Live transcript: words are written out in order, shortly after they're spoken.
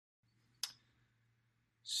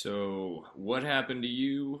So, what happened to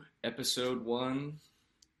you? Episode one,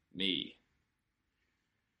 me.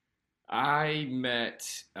 I met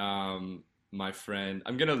my friend.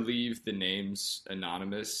 I'm gonna leave the names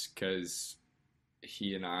anonymous because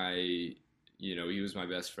he and I, he was my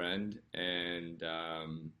best friend, and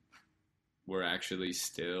we're actually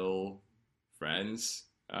still friends.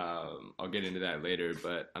 I'll get into that later,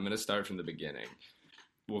 but I'm gonna start from the beginning.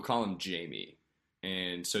 We'll call him Jamie.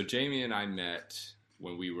 And so Jamie and I met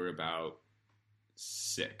when we were about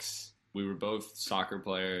six. We were both soccer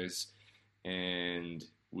players and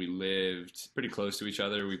we lived pretty close to each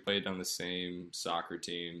other. We played on the same soccer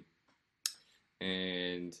team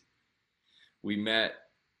and we met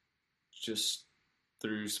just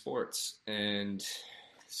through sports. And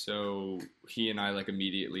so he and I like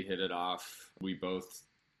immediately hit it off. We both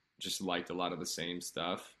just liked a lot of the same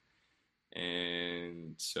stuff.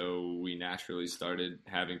 And so we naturally started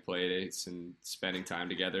having play dates and spending time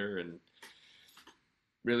together and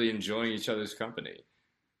really enjoying each other's company.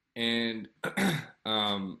 And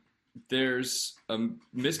there's a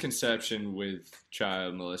misconception with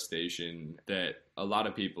child molestation that a lot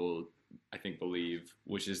of people, I think, believe,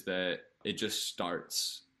 which is that it just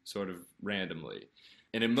starts sort of randomly.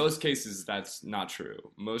 And in most cases, that's not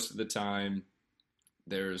true. Most of the time,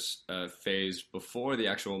 there's a phase before the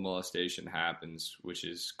actual molestation happens, which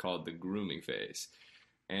is called the grooming phase.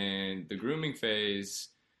 And the grooming phase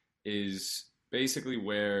is basically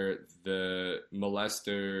where the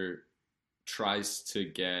molester tries to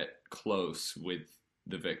get close with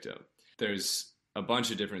the victim. There's a bunch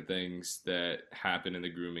of different things that happen in the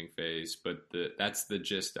grooming phase, but that's the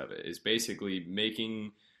gist of it, is basically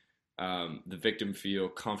making the victim feel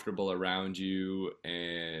comfortable around you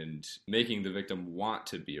and making the victim want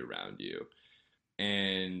to be around you.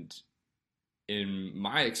 And in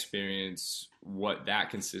my experience, what that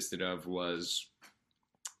consisted of was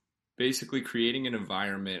basically creating an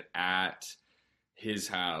environment at his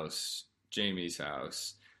house, Jamie's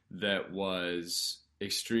house, that was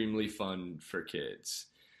extremely fun for kids.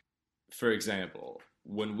 For example,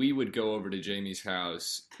 when we would go over to Jamie's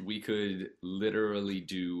house, we could literally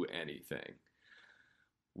do anything.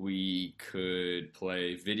 We could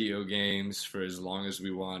play video games for as long as we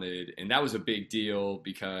wanted, and that was a big deal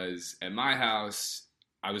because at my house,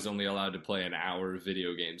 I was only allowed to play an hour of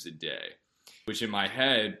video games a day, which in my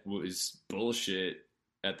head was bullshit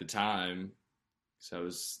at the time.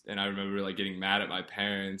 And I remember like getting mad at my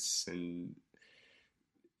parents and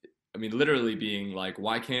I mean, literally being like,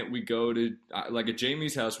 why can't we go to, like at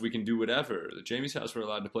Jamie's house, we can do whatever. At Jamie's house, we're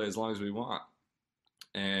allowed to play as long as we want.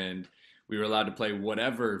 And we were allowed to play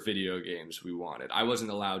whatever video games we wanted. I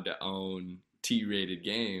wasn't allowed to own T-rated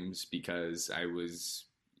games because I was,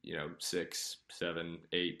 6, 7,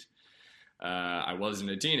 8. I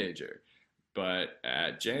wasn't a teenager. But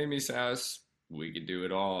at Jamie's house, we could do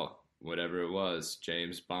it all, whatever it was.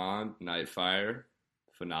 James Bond, Nightfire,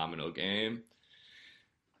 phenomenal game.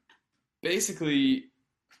 Basically,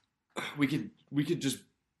 we could just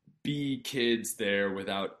be kids there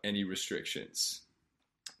without any restrictions.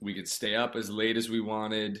 We could stay up as late as we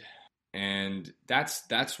wanted, and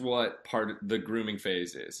that's what part of the grooming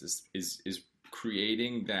phase is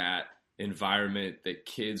creating that environment that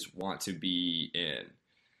kids want to be in,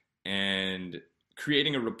 and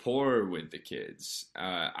creating a rapport with the kids.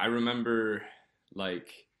 I remember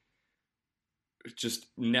like just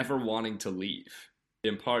never wanting to leave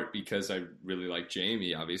in part because I really liked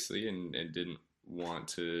Jamie, obviously, and didn't want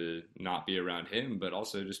to not be around him, but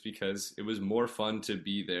also just because it was more fun to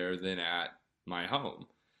be there than at my home.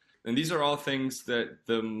 And these are all things that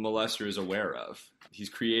the molester is aware of. He's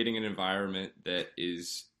creating an environment that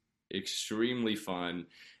is extremely fun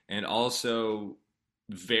and also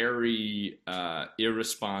very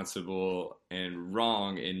irresponsible and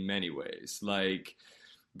wrong in many ways. Like,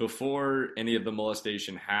 before any of the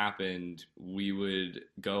molestation happened, we would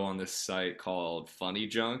go on this site called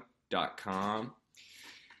funnyjunk.com,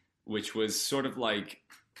 which was sort of like,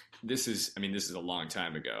 this is a long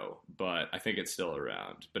time ago, but I think it's still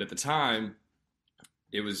around. But at the time,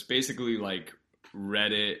 it was basically like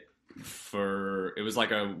Reddit it was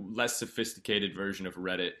like a less sophisticated version of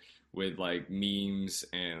Reddit with like memes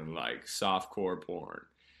and like softcore porn.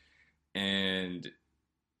 And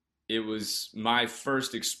it was my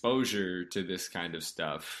first exposure to this kind of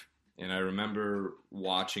stuff. And I remember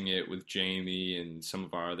watching it with Jamie and some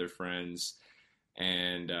of our other friends.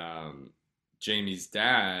 And Jamie's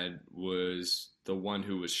dad was the one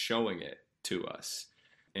who was showing it to us.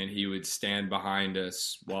 And he would stand behind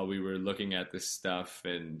us while we were looking at this stuff.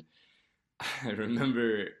 And I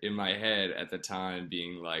remember in my head at the time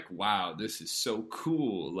being like, wow, this is so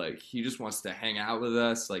cool. Like, he just wants to hang out with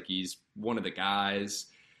us. Like, he's one of the guys.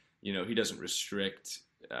 You know, he doesn't restrict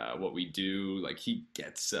what we do. Like, he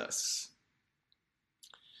gets us.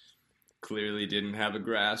 Clearly didn't have a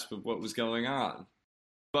grasp of what was going on.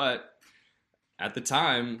 But at the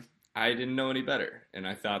time, I didn't know any better. And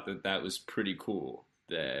I thought that that was pretty cool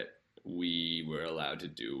that we were allowed to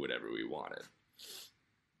do whatever we wanted.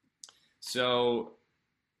 So,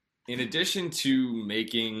 in addition to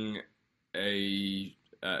a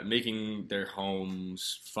making their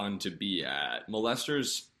homes fun to be at,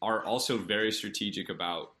 molesters are also very strategic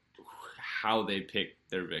about how they pick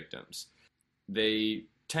their victims. They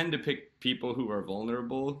tend to pick people who are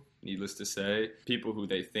vulnerable, needless to say, people who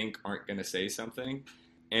they think aren't going to say something.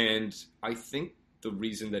 And I think the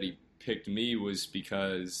reason that he picked me was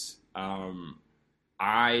because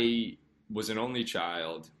I was an only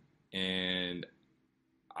child, and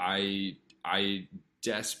I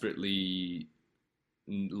desperately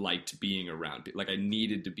liked being around. Like, I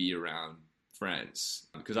needed to be around friends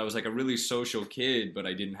because I was like a really social kid, but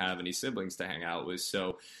I didn't have any siblings to hang out with.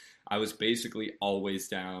 So I was basically always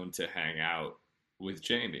down to hang out with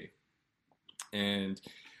Jamie. And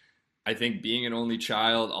I think being an only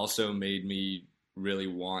child also made me really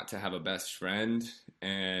want to have a best friend.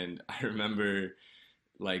 And I remember,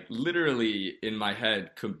 like, literally in my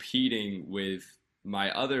head competing with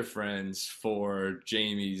my other friends for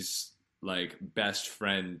Jamie's like best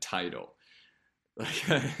friend title.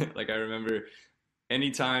 Like I remember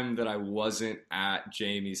anytime that I wasn't at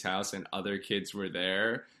Jamie's house and other kids were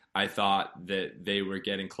there, I thought that they were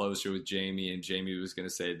getting closer with Jamie, and Jamie was going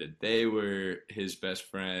to say that they were his best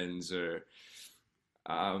friends, or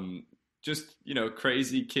just, you know,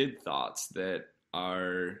 crazy kid thoughts that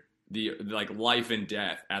are the like life and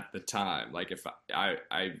death at the time. Like, if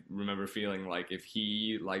I remember feeling like if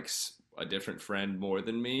he likes a different friend more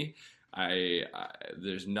than me, I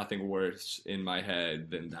there's nothing worse in my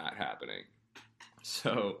head than that happening.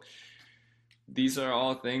 So these are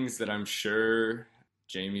all things that I'm sure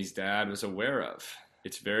Jamie's dad was aware of.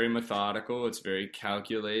 It's very methodical, it's very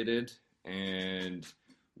calculated, and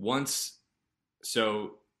once,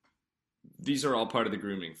 so these are all part of the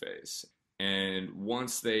grooming phase. And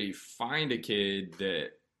once they find a kid that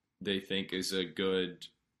they think is a good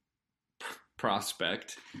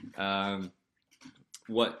prospect,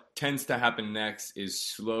 what tends to happen next is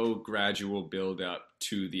slow, gradual build up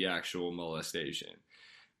to the actual molestation.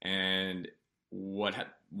 And what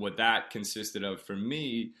that consisted of for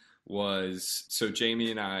me was, so Jamie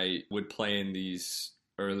and I would play in these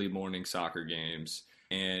early morning soccer games,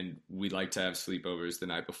 and we'd like to have sleepovers the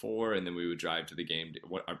night before, and then we would drive to the game.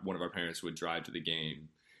 One of our parents would drive to the game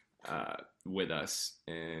with us,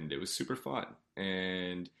 and it was super fun.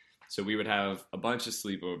 And so we would have a bunch of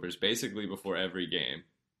sleepovers basically before every game.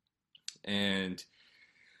 And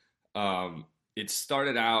it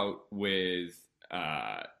started out with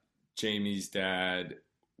Jamie's dad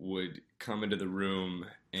would come into the room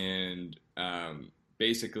and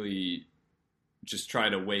basically just try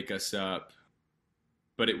to wake us up.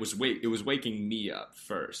 But it was waking me up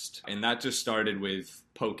first, and that just started with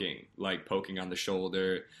poking, like poking on the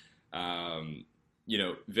shoulder, you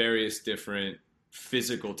know, various different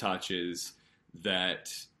physical touches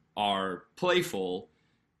that are playful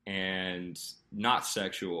and not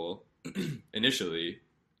sexual initially,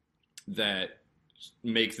 that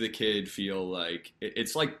make the kid feel like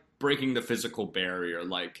it's like breaking the physical barrier.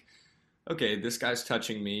 Like, okay, this guy's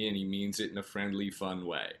touching me and he means it in a friendly, fun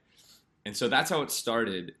way. And so that's how it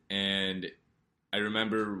started. And I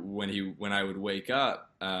remember when I would wake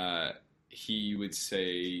up, he would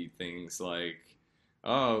say things like,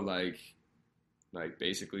 "Oh, like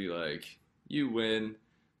basically like you win."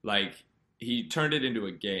 Like, he turned it into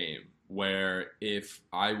a game where if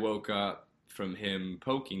I woke up from him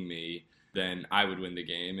poking me, then I would win the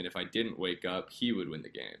game, and if I didn't wake up, he would win the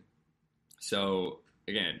game. So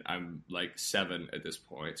again, I'm like 7 at this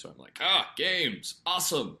point, so I'm like, games,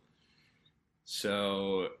 awesome.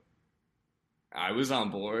 So I was on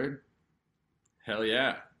board. Hell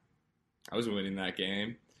yeah. I was winning that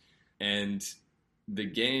game. And the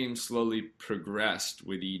game slowly progressed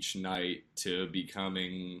with each night to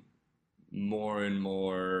becoming more and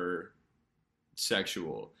more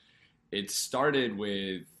sexual. It started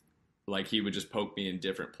with, like, he would just poke me in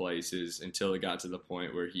different places until it got to the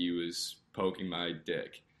point where he was poking my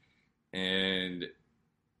dick. And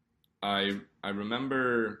I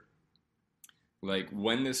remember, like,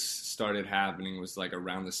 when this started happening was like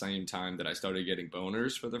around the same time that I started getting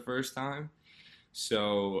boners for the first time.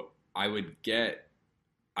 So I would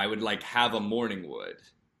like have a morning wood,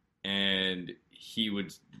 and he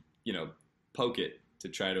would, poke it to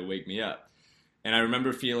try to wake me up. And I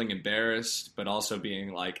remember feeling embarrassed, but also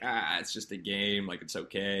being like, it's just a game, like it's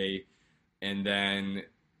okay. And then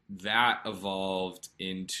that evolved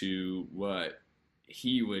into what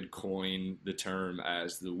he would coin the term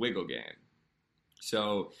as the wiggle game.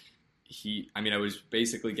 So I was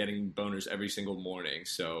basically getting boners every single morning.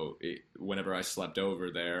 So whenever I slept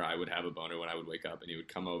over there, I would have a boner when I would wake up, and he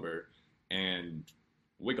would come over and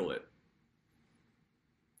wiggle it.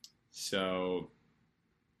 So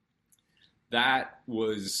that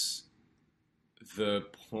was the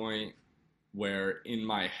point where in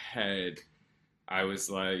my head I was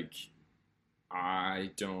like,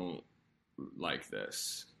 I don't like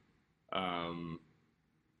this. I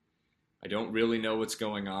don't really know what's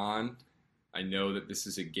going on. I know that this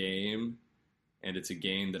is a game, and it's a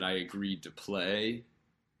game that I agreed to play.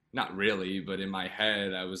 Not really, but in my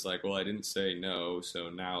head, I was like, well, I didn't say no, so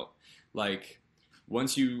now, like,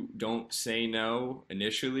 once you don't say no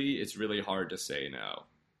initially, it's really hard to say no.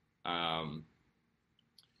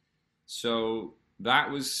 So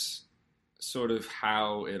that was sort of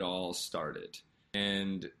how it all started.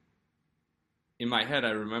 And in my head,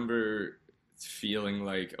 I remember feeling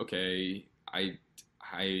like, okay, I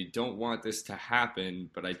don't want this to happen,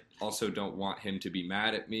 but I also don't want him to be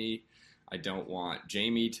mad at me. I don't want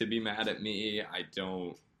Jamie to be mad at me. I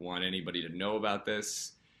don't want anybody to know about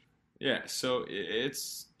this. Yeah, so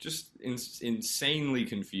it's just insanely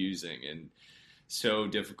confusing and so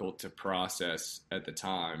difficult to process at the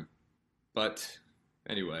time. But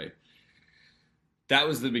anyway, that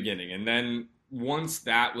was the beginning. And then once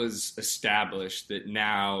that was established, that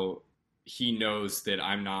now he knows that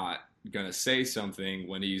I'm not going to say something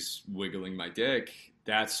when he's wiggling my dick,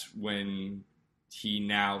 that's when he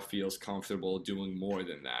now feels comfortable doing more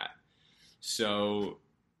than that. So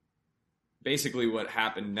basically what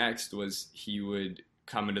happened next was he would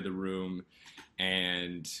come into the room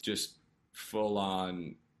and just full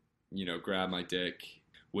on, grab my dick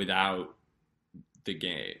without the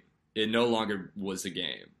game. It no longer was a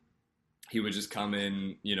game. He would just come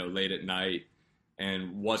in, late at night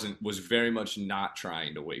and was very much not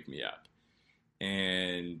trying to wake me up.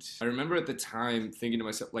 And I remember at the time thinking to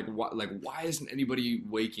myself, why isn't anybody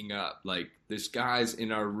waking up? Like, there's guys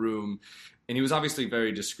in our room. And he was obviously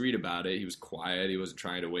very discreet about it. He was quiet. He wasn't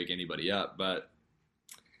trying to wake anybody up. But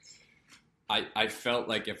I felt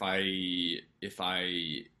like if I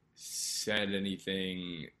said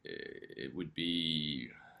anything, it would be,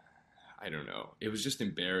 I don't know. It was just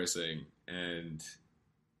embarrassing. And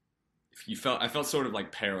I felt sort of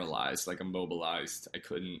like paralyzed, like immobilized. I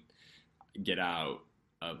couldn't get out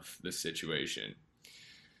of the situation.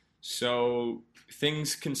 So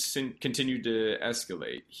things continued to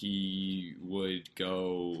escalate. He would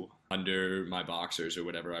go under my boxers or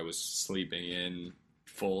whatever I was sleeping in,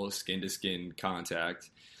 full skin-to-skin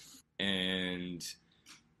contact. And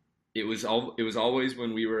it was always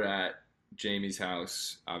when we were at Jamie's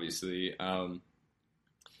house, obviously, and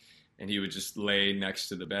he would just lay next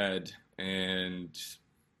to the bed and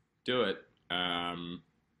do it.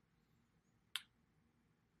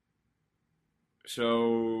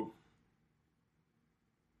 So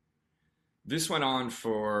this went on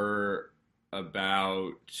for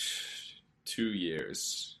about 2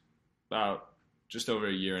 years, about just over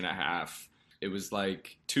a year and a half. It was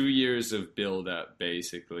like 2 years of build up,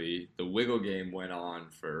 basically. The wiggle game went on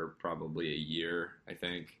for probably a year, I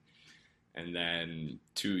think. And then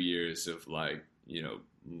 2 years of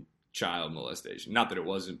child molestation. Not that it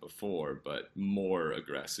wasn't before, but more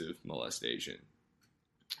aggressive molestation.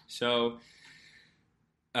 So,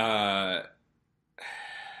 I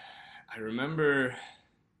remember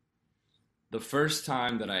the first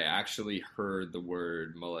time that I actually heard the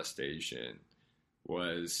word molestation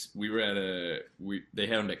was we were at they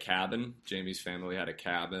had a cabin. Jamie's family had a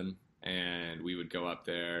cabin, and we would go up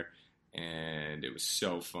there, and it was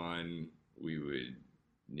so fun. We would,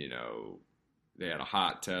 they had a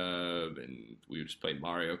hot tub, and we would just play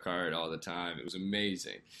Mario Kart all the time. It was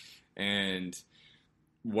amazing. And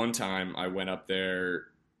one time I went up there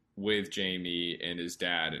with Jamie and his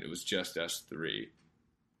dad, and it was just us three.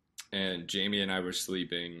 And Jamie and I were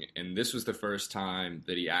sleeping, and this was the first time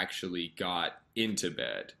that he actually got into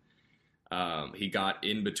bed. He got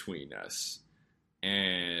in between us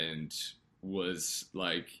and was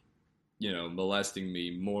molesting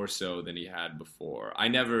me more so than he had before.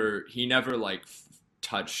 He never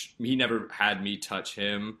had me touch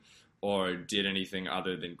him or did anything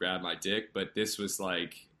other than grab my dick, but this was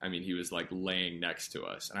he was laying next to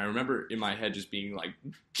us. And I remember in my head just being like,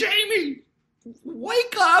 Jamie,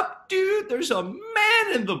 wake up, dude, there's a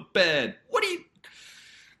man in the bed. What are you...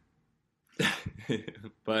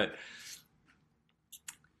 But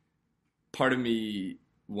part of me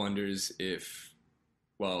wonders if,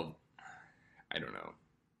 well, I don't know.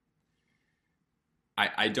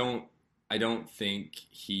 I don't think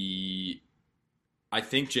he. I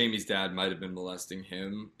think Jamie's dad might have been molesting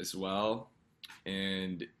him as well,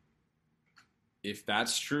 and if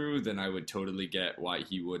that's true, then I would totally get why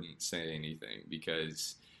he wouldn't say anything,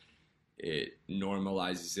 because it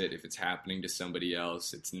normalizes it. If it's happening to somebody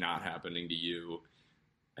else, it's not happening to you.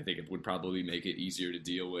 I think it would probably make it easier to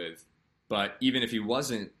deal with. But even if he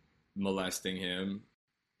wasn't molesting him,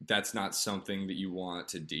 that's not something that you want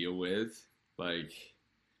to deal with. Like,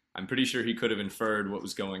 I'm pretty sure he could have inferred what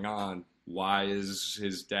was going on. Why is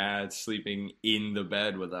his dad sleeping in the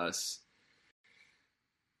bed with us?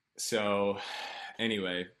 So,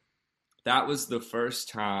 anyway, that was the first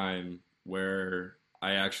time where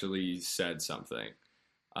I actually said something.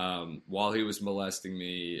 While he was molesting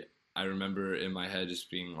me, I remember in my head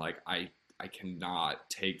just being like, I cannot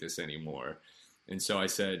take this anymore. And so I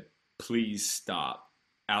said, please stop,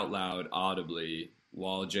 out loud, audibly,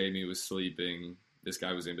 while Jamie was sleeping. This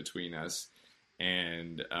guy was in between us.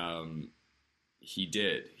 And he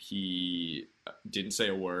did. He didn't say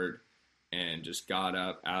a word and just got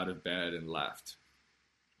up out of bed and left.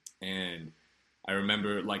 And I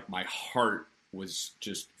remember, like, my heart was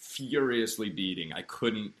just furiously beating. I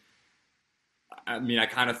kind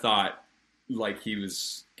of thought, like, he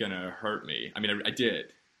was gonna hurt me. I mean, I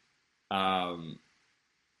did. I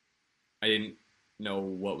didn't know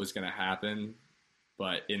what was gonna happen,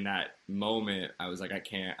 but in that moment, I was like, I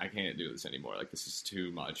can't do this anymore. Like, this is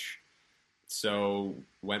too much. So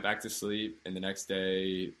went back to sleep, and the next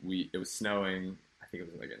day it was snowing. I think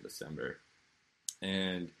it was like in December,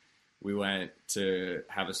 and we went to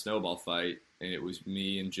have a snowball fight, and it was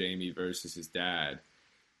me and Jamie versus his dad,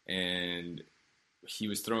 and he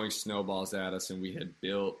was throwing snowballs at us, and we had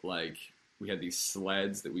these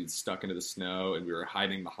sleds that we'd stuck into the snow, and we were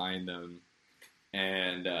hiding behind them,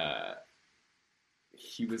 and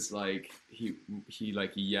he was like, he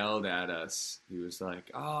yelled at us. He was like,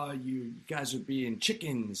 "Oh, you guys are being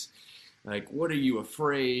chickens. Like, what are you,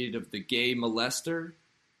 afraid of the gay molester?"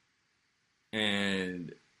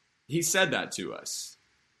 And he said that to us.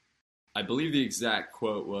 I believe the exact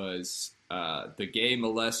quote was, "The gay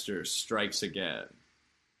molester strikes again."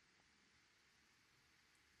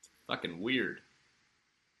 It's fucking weird.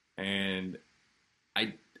 And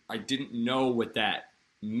I didn't know what that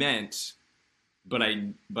meant, but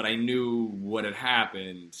I knew what had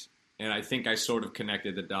happened, and I think I sort of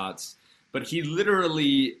connected the dots. But he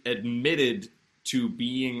literally admitted to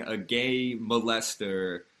being a gay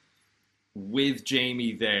molester with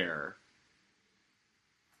Jamie there.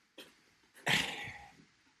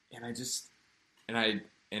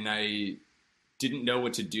 And I didn't know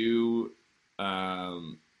what to do.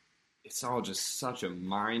 It's all just such a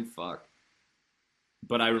mind fuck.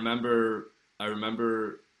 But I remember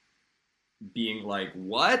being like,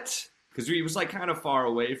 what? Because he was like kind of far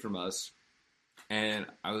away from us. And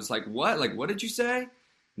I was like, what? Like, what did you say?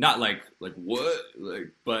 Not like what?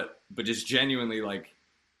 Like, but just genuinely like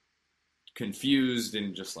confused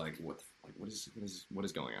and just like, what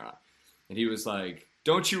is going on? And he was like,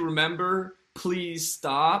 "Don't you remember? Please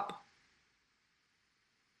stop."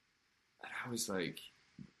 And I was like,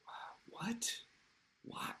 what?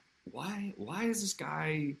 Why is this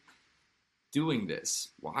guy doing this?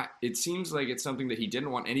 Why? It seems like it's something that he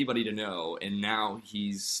didn't want anybody to know, and now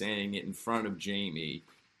he's saying it in front of Jamie.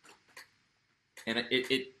 And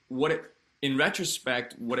in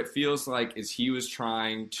retrospect, what it feels like is he was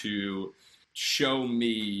trying to show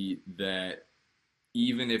me that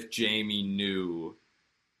even if Jamie knew,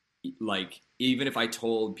 like, even if I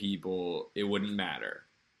told people, it wouldn't matter.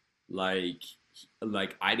 Like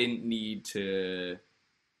I didn't need to.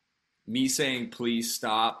 Me saying please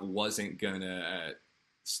stop wasn't gonna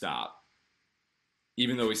stop.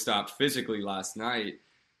 Even though we stopped physically last night,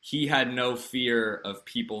 he had no fear of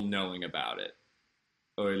people knowing about it,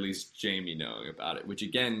 or at least Jamie knowing about it, which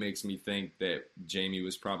again makes me think that Jamie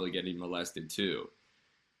was probably getting molested too,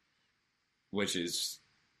 which is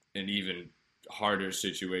an even harder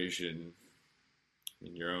situation. I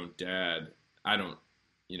mean, your own dad. I don't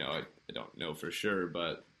know for sure,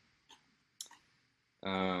 but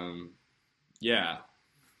yeah.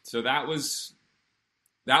 So that was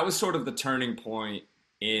sort of the turning point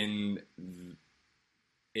in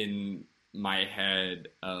my head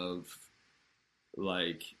of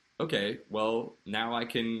like, okay, well, now I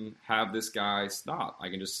can have this guy stop. I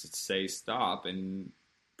can just say stop, and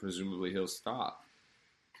presumably he'll stop.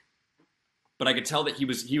 But I could tell that he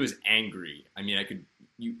was angry. I mean,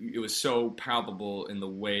 it was so palpable in the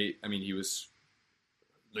way. I mean, he was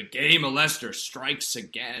the gay molester strikes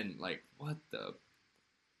again. Like, what the?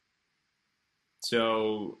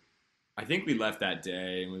 So I think we left that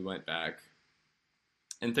day and we went back,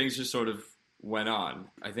 and things just sort of went on.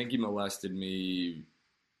 I think he molested me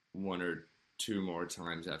one or two more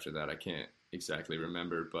times after that. I can't exactly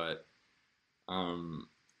remember, but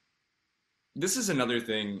this is another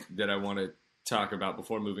thing that I want to talk about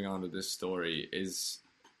before moving on to this story is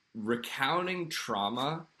recounting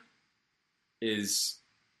trauma is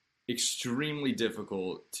extremely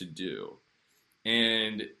difficult to do.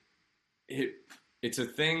 And it's a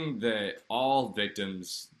thing that all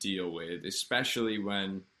victims deal with, especially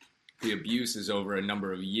when the abuse is over a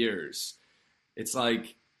number of years. It's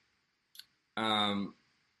like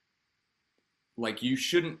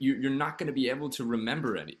you're not going to be able to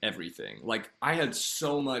remember everything. Like, I had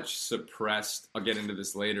so much suppressed, I'll get into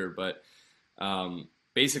this later, but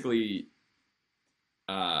basically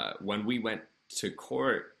when we went to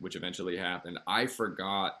court, which eventually happened, I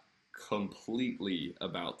forgot completely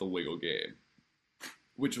about the Wiggle game,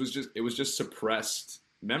 which was just suppressed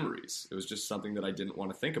memories. It was just something that I didn't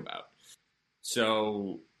want to think about.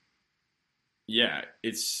 So yeah,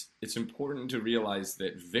 it's important to realize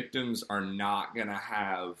that victims are not going to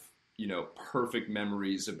have, perfect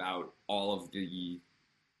memories about all of the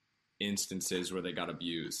instances where they got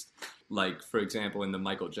abused. Like, for example, in the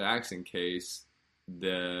Michael Jackson case,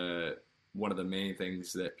 one of the main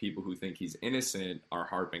things that people who think he's innocent are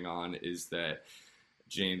harping on is that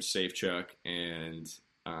James Safechuck and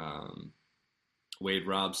Wade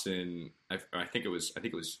Robson, I think it was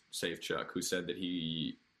Safechuck, who said that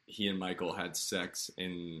he and Michael had sex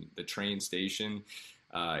in the train station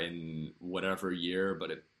in whatever year,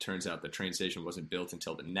 but it turns out the train station wasn't built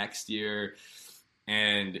until the next year.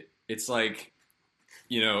 And it's like,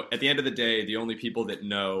 at the end of the day, the only people that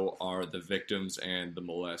know are the victims and the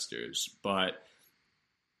molesters. But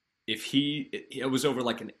if it was over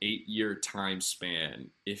like an 8-year time span.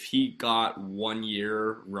 If he got 1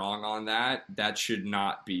 year wrong on that should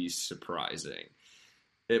not be surprising.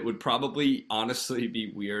 It would probably honestly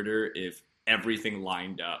be weirder if everything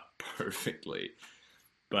lined up perfectly.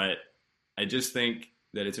 But I just think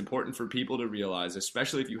that it's important for people to realize,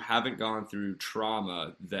 especially if you haven't gone through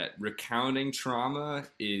trauma, that recounting trauma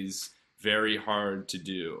is very hard to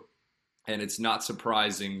do. And it's not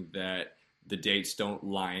surprising that the dates don't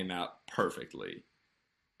line up perfectly.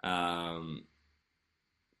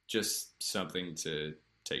 Just something to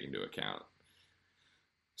take into account.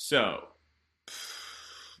 So,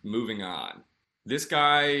 moving on. This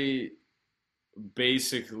guy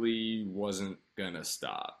basically wasn't gonna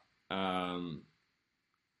stop. I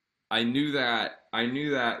knew that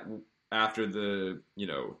after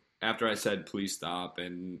after I said please stop,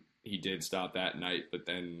 and he did stop that night, but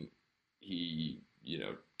then he,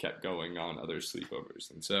 kept going on other sleepovers.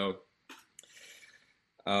 And so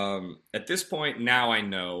at this point now I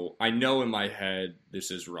know in my head this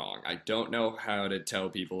is wrong. I don't know how to tell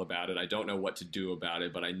people about it. I don't know what to do about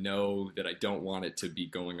it, but I know that I don't want it to be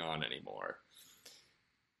going on anymore.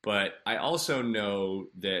 But I also know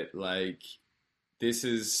that,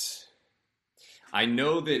 I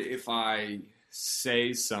know that if I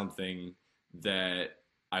say something that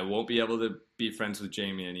I won't be able to be friends with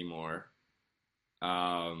Jamie anymore.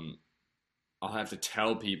 I'll have to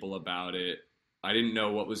tell people about it. I didn't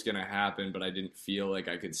know what was going to happen, but I didn't feel like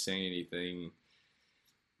I could say anything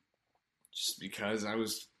just because I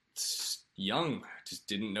was young. I just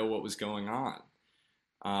didn't know what was going on.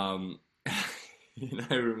 And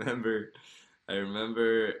I remember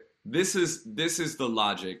this is the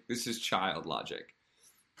logic. This is child logic.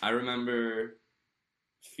 I remember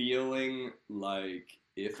feeling like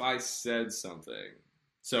if I said something,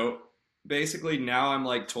 so basically now I'm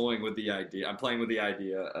toying with the idea. I'm playing with the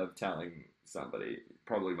idea of telling somebody,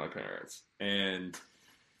 probably my parents. And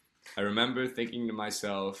I remember thinking to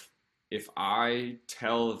myself, if I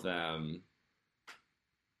tell them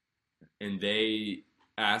and they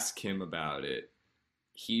ask him about it,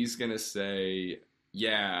 he's going to say,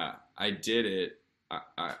 yeah, I did it.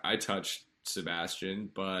 I touched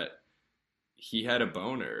Sebastian, but he had a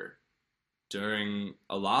boner during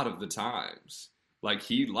a lot of the times.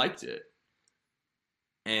 He liked it.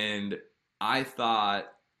 And I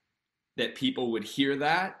thought that people would hear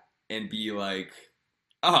that and be like,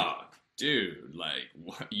 oh, dude,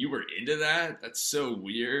 what, you were into that? That's so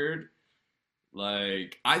weird.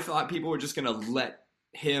 I thought people were just going to let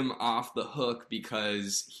him off the hook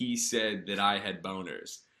because he said that I had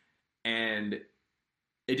boners. And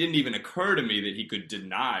it didn't even occur to me that he could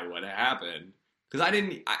deny what happened. Because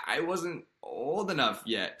I wasn't old enough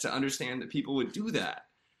yet to understand that people would do that.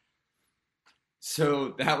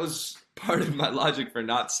 So that was part of my logic for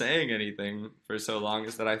not saying anything for so long,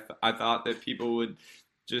 is that I thought that people would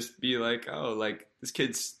just be like, oh, like this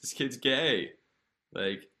kid's gay,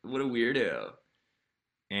 like what a weirdo.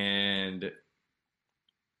 And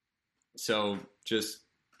so just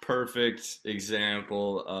perfect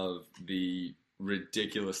example of the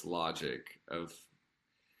ridiculous logic of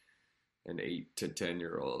an 8 to 10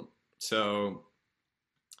 year old. So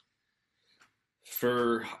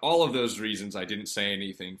for all of those reasons, I didn't say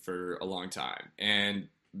anything for a long time. And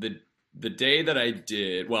the day that I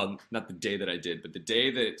did, well, not the day that I did, but the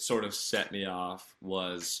day that sort of set me off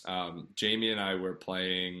was Jamie and I were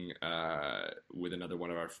playing with another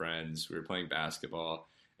one of our friends. We were playing basketball,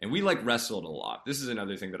 and we like wrestled a lot. This is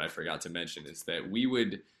another thing that I forgot to mention, is that we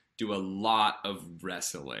would do a lot of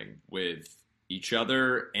wrestling with each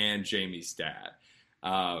other and Jamie's dad.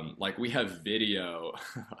 Like we have video.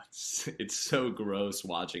 It's so gross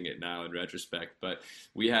watching it now in retrospect, but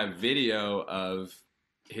we have video of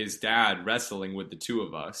his dad wrestling with the two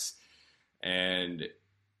of us, and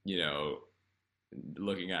you know,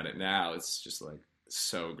 looking at it now, it's just like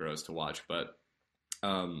so gross to watch. But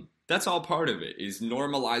that's all part of it, is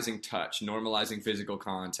normalizing touch, normalizing physical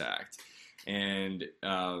contact, and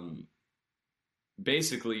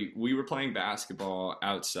basically we were playing basketball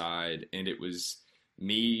outside, and it was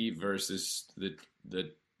me versus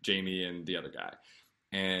the Jamie and the other guy.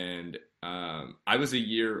 And I was a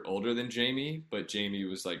year older than Jamie, but Jamie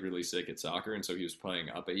was like really sick at soccer, and so he was playing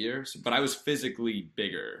up a year. So, but I was physically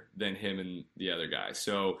bigger than him and the other guy,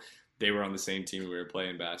 so they were on the same team. We were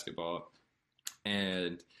playing basketball,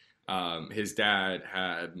 and his dad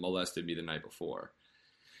had molested me the night before.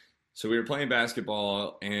 So we were playing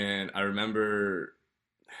basketball, and I remember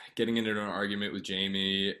getting into an argument with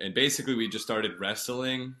Jamie, and basically we just started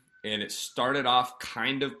wrestling, and it started off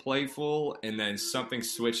kind of playful, and then something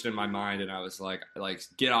switched in my mind, and I was like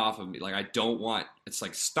get off of me, like I don't want, it's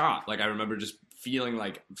like stop. Like I remember just feeling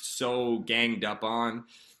like so ganged up on,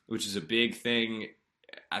 which is a big thing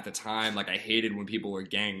at the time. Like I hated when people were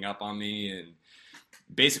ganging up on me, and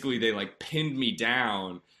basically they like pinned me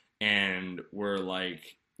down and were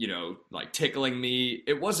like, you know, like tickling me.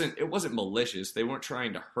 It wasn't malicious. They weren't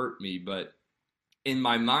trying to hurt me, but in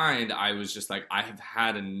my mind, I was just like, I have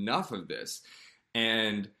had enough of this.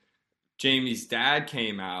 And Jamie's dad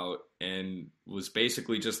came out and was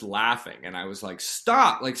basically just laughing, and I was like,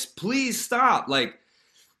 stop, like please stop. Like,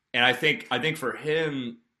 and I think for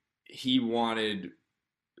him, he wanted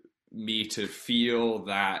me to feel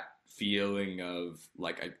that feeling of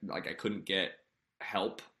like I couldn't get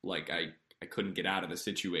help, like I couldn't get out of the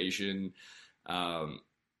situation, um,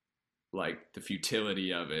 like the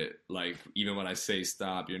futility of it. Like even when I say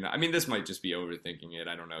stop, you're not. I mean, this might just be overthinking it.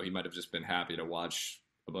 I don't know. He might have just been happy to watch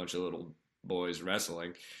a bunch of little boys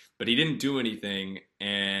wrestling, but he didn't do anything,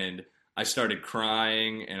 and I started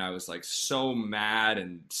crying, and I was like so mad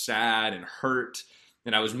and sad and hurt,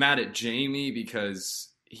 and I was mad at Jamie because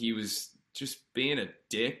he was just being a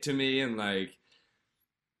dick to me, and like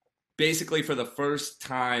basically for the first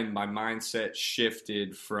time my mindset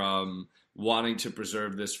shifted from wanting to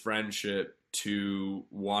preserve this friendship to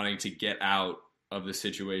wanting to get out of the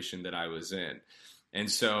situation that I was in. And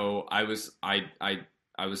so I was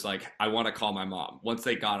like, I want to call my mom. Once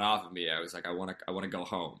they got off of me, I was like, I want to go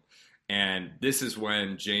home. And this is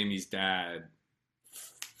when Jamie's dad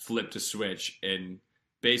flipped a switch and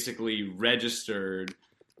basically registered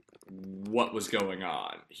what was going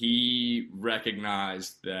on. He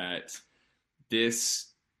recognized that this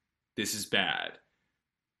is bad,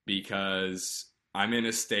 because I'm in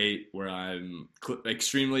a state where I'm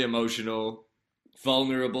extremely emotional,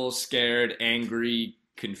 vulnerable, scared, angry,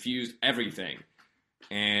 confused, everything.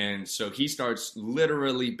 And so he starts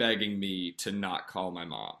literally begging me to not call my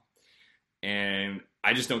mom. And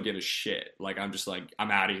I just don't give a shit. Like, I'm just like,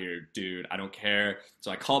 I'm out of here, dude. I don't care. So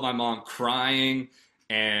I called my mom crying,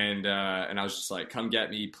 and I was just like, come get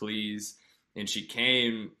me, please. And she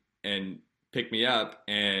came and picked me up,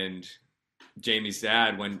 and Jamie's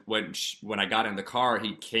dad, when I got in the car,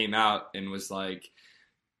 he came out and was like,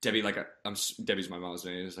 Debbie, like Debbie's my mom's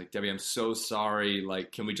name. He was like, Debbie, I'm so sorry.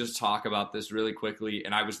 Like, can we just talk about this really quickly?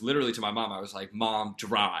 And I was literally to my mom, I was like, Mom,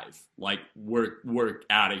 drive. Like, we're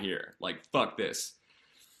out of here. Like, fuck this.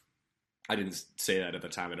 I didn't say that at the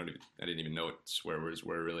time. I didn't even know what swear words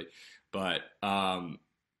were really. But and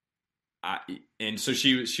so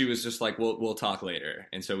she was just like, we'll talk later.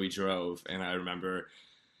 And so we drove, and I remember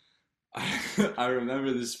I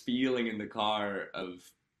remember this feeling in the car of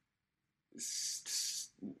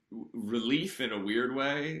relief in a weird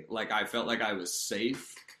way. Like I felt like I was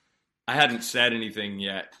safe. I hadn't said anything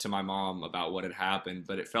yet to my mom about what had happened,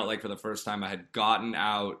 but it felt like for the first time I had gotten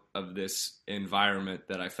out of this environment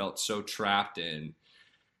that I felt so trapped in,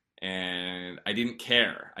 and I didn't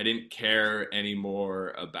care. I didn't care anymore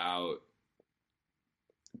about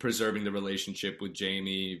preserving the relationship with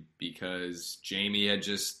Jamie because Jamie had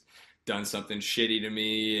just done something shitty to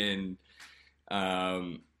me, and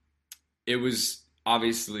it was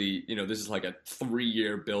obviously, this is like a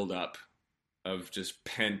 3-year buildup of just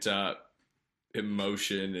pent up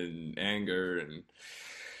emotion and anger. And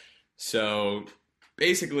so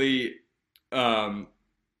basically,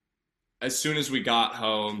 as soon as we got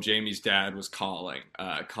home, Jamie's dad was calling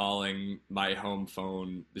my home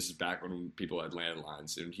phone. This is back when people had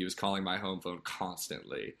landlines, and he was calling my home phone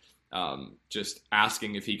constantly, just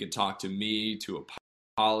asking if he could talk to me to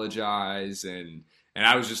apologize. And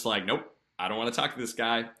I was just like, nope, I don't want to talk to this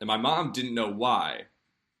guy. And my mom didn't know why.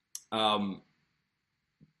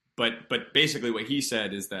 But basically what he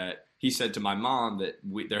said is that he said to my mom that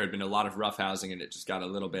there had been a lot of roughhousing and it just got a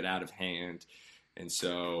little bit out of hand. And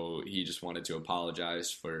so he just wanted to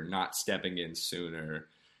apologize for not stepping in sooner.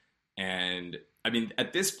 And I mean,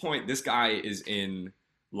 at this point, this guy is in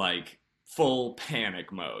like full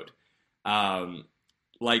panic mode.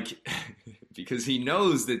 Like, because he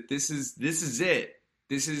knows that this is it.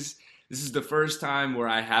 This is the first time where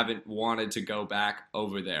I haven't wanted to go back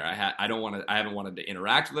over there. I haven't wanted to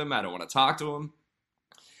interact with him. I don't want to talk to him.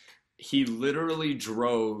 He literally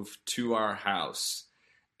drove to our house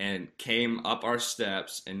and came up our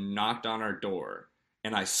steps and knocked on our door.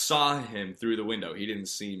 And I saw him through the window. He didn't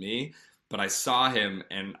see me, but I saw him,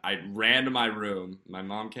 and I ran to my room. My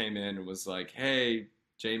mom came in and was like, "Hey,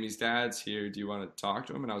 Jamie's dad's here. Do you want to talk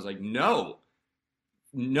to him?" And I was like, No,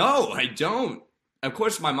 I don't. Of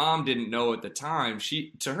course, my mom didn't know at the time.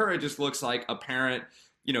 To her, it just looks like a parent,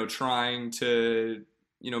 trying to,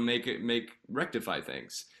 rectify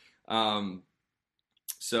things.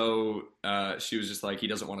 So she was just like, he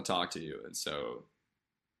doesn't want to talk to you. And so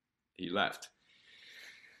he left.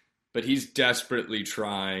 But he's desperately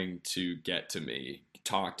trying to get to me,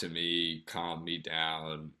 talk to me, calm me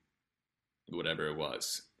down, whatever it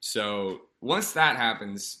was. So once that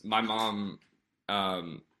happens, my mom,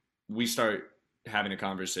 we start having a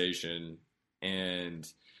conversation,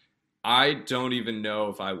 and I don't even know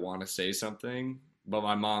if I want to say something, but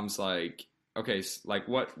my mom's like, okay, like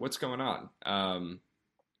what's going on?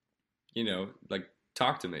 Like,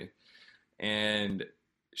 talk to me. And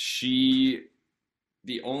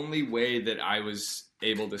the only way that I was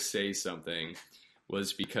able to say something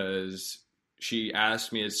was because she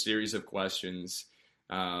asked me a series of questions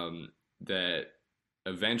that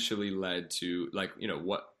eventually led to, like,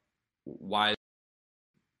 why,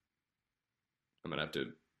 I'm going to have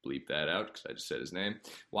to bleep that out because I just said his name.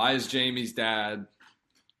 Why is Jamie's dad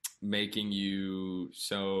making you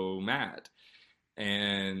so mad?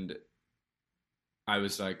 And I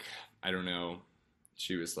was like, I don't know.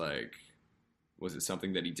 She was like, was it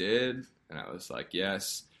something that he did? And I was like,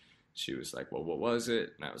 yes. She was like, well, what was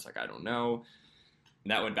it? And I was like, I don't know. And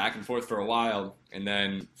that went back and forth for a while. And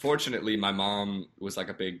then fortunately, my mom was like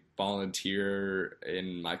a big volunteer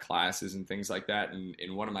in my classes and things like that. And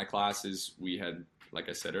in one of my classes, we had, like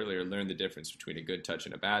I said earlier, learned the difference between a good touch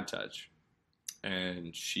and a bad touch.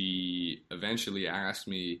 And she eventually asked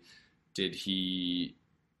me, did he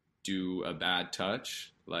do a bad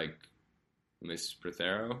touch, like Miss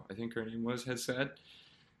Prothero, I think her name was, had said?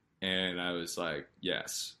 And I was like,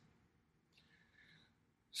 yes.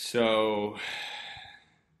 So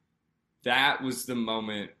that was the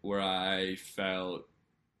moment where I felt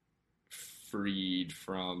freed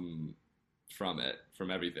from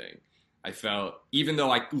everything. I felt, even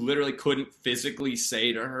though I literally couldn't physically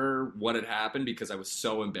say to her what had happened because I was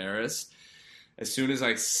so embarrassed, as soon as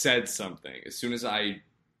I said something, as soon as I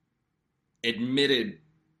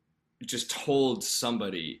just told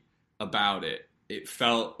somebody about it, it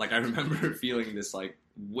felt like, I remember feeling this like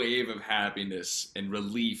wave of happiness and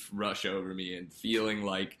relief rush over me, and feeling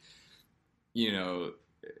like,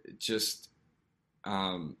 just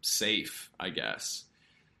safe, I guess.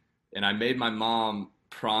 And I made my mom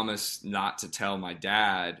promise not to tell my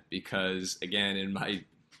dad because, again, in my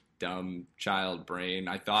dumb child brain,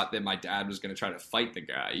 I thought that my dad was going to try to fight the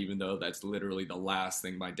guy, even though that's literally the last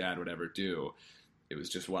thing my dad would ever do. It was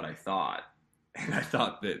just what I thought. And I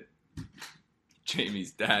thought that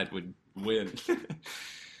Jamie's dad would win.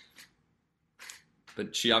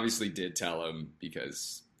 But she obviously did tell him,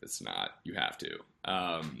 because it's not, you have to.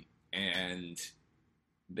 And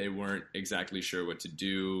they weren't exactly sure what to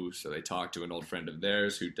do, so they talked to an old friend of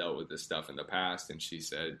theirs who dealt with this stuff in the past, and she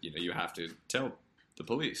said, you have to tell the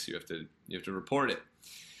police. You have to report it.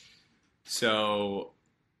 So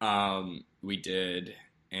we did,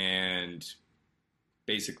 and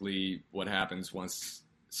basically what happens once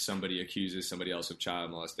somebody accuses somebody else of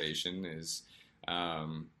child molestation is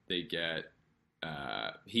they get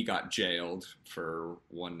he got jailed for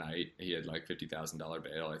one night. He had like $50,000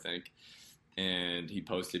 bail, I think, and he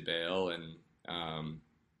posted bail. And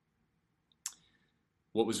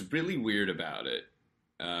what was really weird about it,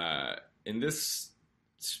 and this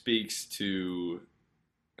speaks to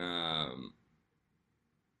um,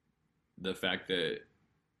 the fact that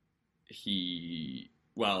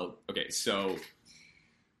well, okay, so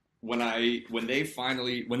when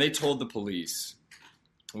they told the police,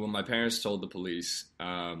 when my parents told the police,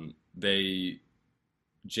 they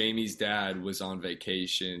Jamie's dad was on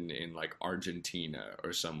vacation in like Argentina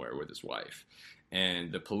or somewhere with his wife,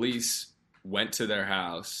 and the police went to their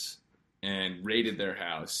house and raided their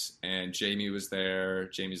house, and Jamie was there,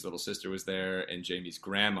 Jamie's little sister was there, and Jamie's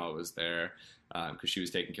grandma was there because she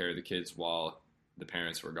was taking care of the kids while the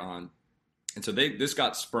parents were gone. And so this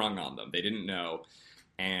got sprung on them. They didn't know,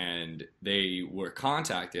 and they were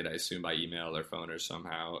contacted, I assume, by email or phone or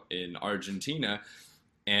somehow in Argentina,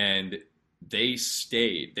 and they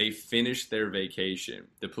stayed. They finished their vacation.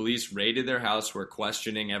 The police raided their house, were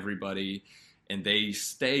questioning everybody, and they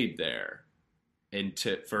stayed there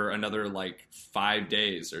for another like 5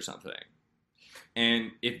 days or something.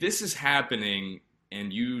 And if this is happening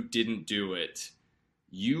and you didn't do it,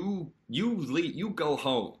 you go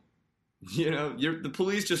home. You know, the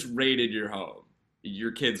police just raided your home.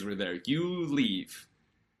 Your kids were there. You leave.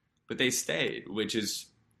 But they stayed, which is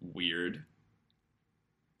weird.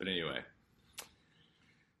 But anyway.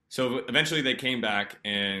 So eventually they came back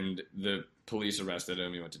and the police arrested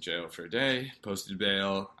him. He went to jail for a day, posted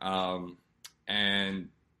bail. And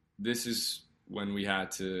this is when we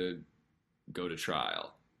had to go to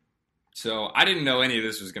trial. So I didn't know any of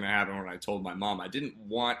this was going to happen when I told my mom. I didn't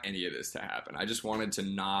want any of this to happen. I just wanted to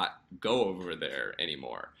not go over there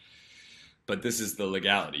anymore. But this is the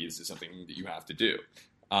legality. This is something that you have to do.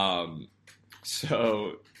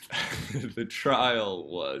 So the trial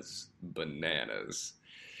was bananas.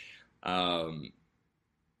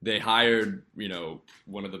 They hired,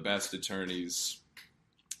 one of the best attorneys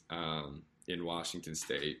in Washington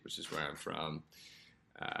State, which is where I'm from.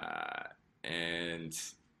 And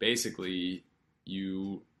basically,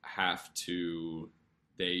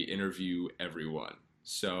 they interview everyone.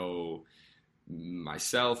 So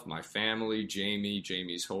myself, my family,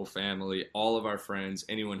 Jamie's whole family, all of our friends,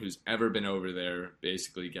 anyone who's ever been over there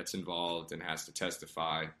basically gets involved and has to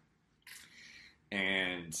testify.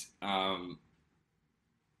 And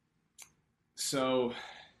so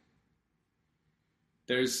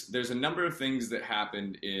there's a number of things that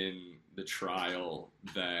happened in the trial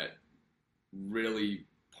that really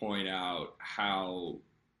point out how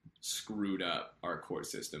screwed up our court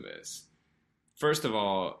system is. First of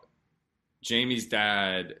all, Jamie's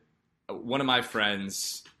dad, one of my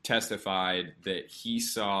friends testified that he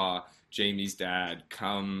saw Jamie's dad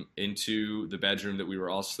come into the bedroom that we were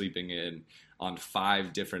all sleeping in on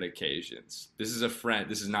 5 different occasions. This is a friend.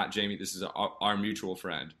 This is not Jamie. This is our mutual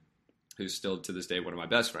friend, who's still to this day one of my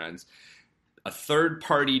best friends. A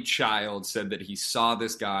third-party child said that he saw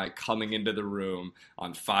this guy coming into the room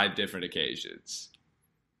on 5 different occasions.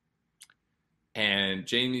 And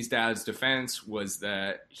Jamie's dad's defense was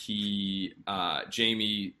that Jamie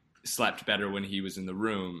slept better when he was in the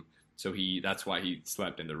room, so that's why he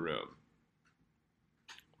slept in the room.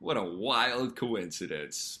 What a wild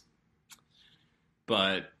coincidence.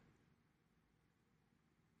 But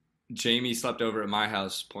Jamie slept over at my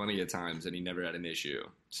house plenty of times, and he never had an issue.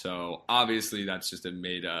 So obviously that's just a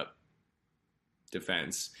made-up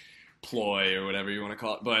defense ploy or whatever you want to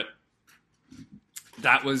call it. But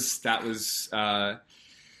that was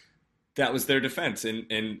their defense.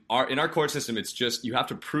 In our court system, it's just you have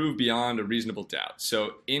to prove beyond a reasonable doubt.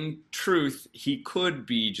 So in truth, he could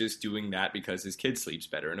be just doing that because his kid sleeps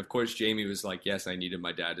better. And of course, Jamie was like, "Yes, I needed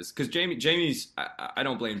my dad," because Jamie's. I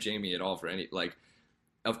don't blame Jamie at all for any like.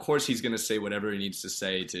 Of course, he's going to say whatever he needs to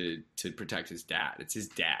say to protect his dad. It's his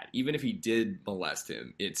dad, even if he did molest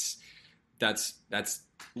him. That's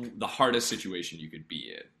the hardest situation you could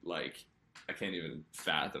be in. Like, I can't even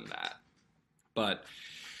fathom that. But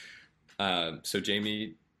so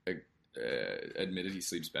Jamie admitted he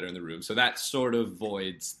sleeps better in the room. So that sort of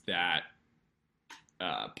voids that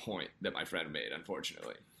point that my friend made,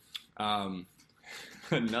 unfortunately.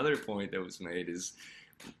 Another point that was made is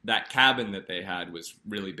that cabin that they had was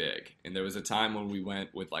really big. And there was a time when we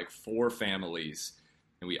went with like 4 families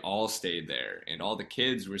and we all stayed there. And all the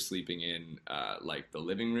kids were sleeping in like the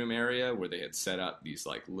living room area where they had set up these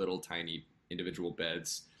like little tiny individual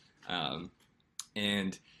beds. Um,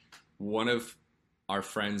 and one of our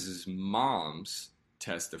friends' moms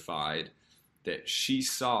testified that she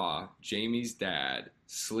saw Jamie's dad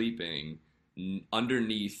sleeping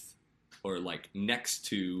underneath or like next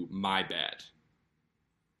to my bed,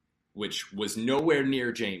 which was nowhere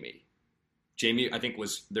near Jamie. Jamie, I think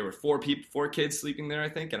was there were four kids sleeping there, I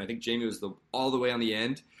think, and I think Jamie was all the way on the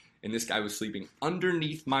end, and this guy was sleeping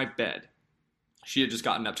underneath my bed. She had just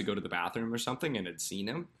gotten up to go to the bathroom or something and had seen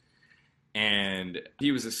him, and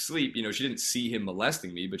he was asleep. You know, she didn't see him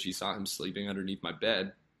molesting me, but she saw him sleeping underneath my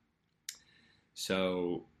bed.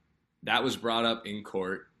 So that was brought up in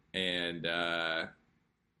court, and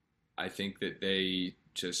I think that they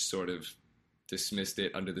just sort of dismissed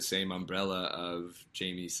it under the same umbrella of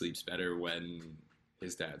Jamie sleeps better when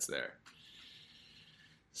his dad's there.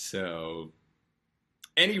 So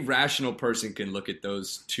any rational person can look at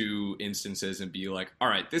those two instances and be like, all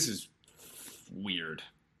right, this is weird.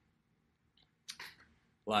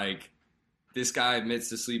 Like, this guy admits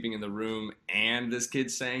to sleeping in the room and this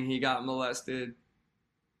kid's saying he got molested.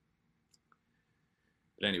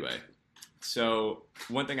 But anyway, so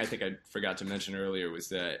one thing I think I forgot to mention earlier was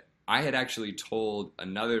that I had actually told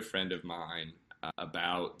another friend of mine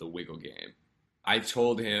about the Wiggle game. I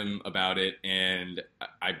told him about it and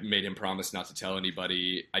I made him promise not to tell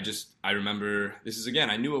anybody. I remember, this is again,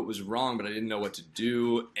 I knew it was wrong, but I didn't know what to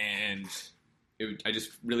do. And I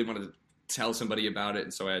just really wanted to tell somebody about it.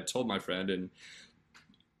 And so I had told my friend, and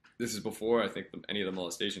this is before I think any of the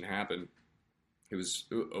molestation happened. It was,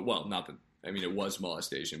 well, not that, I mean, it was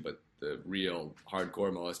molestation, but the real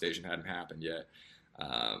hardcore molestation hadn't happened yet.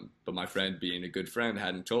 But my friend, being a good friend,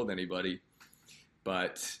 hadn't told anybody.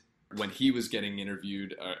 But when he was getting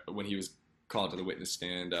interviewed, when he was called to the witness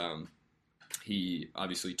stand, he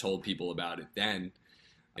obviously told people about it then.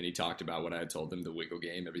 And he talked about what I had told him, the Wiggle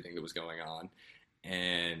game, everything that was going on.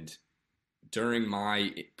 And during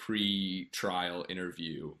my pre-trial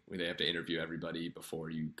interview, where they have to interview everybody before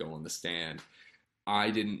you go on the stand, I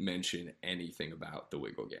didn't mention anything about the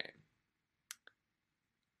Wiggle game.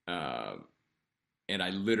 And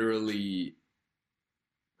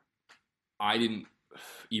I didn't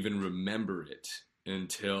even remember it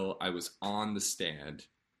until I was on the stand.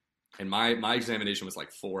 And my examination was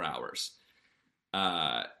like 4 hours.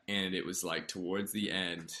 And it was like towards the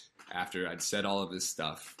end, after I'd said all of this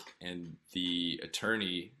stuff, and the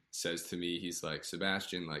attorney says to me, he's like,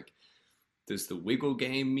 Sebastian, like, does the Wiggle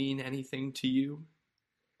game mean anything to you?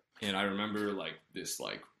 And I remember like this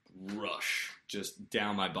like rush just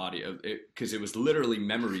down my body, because it was literally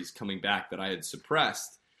memories coming back that I had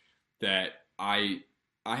suppressed, that I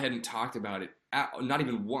hadn't talked about it not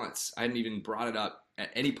even once. I hadn't even brought it up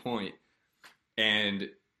at any point. And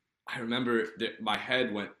I remember that my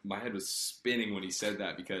head was spinning when he said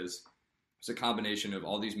that, because it's a combination of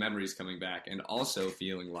all these memories coming back and also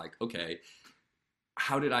feeling like, okay,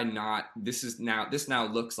 how did I not, this now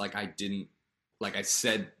looks like I didn't, like I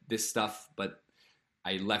said this stuff, but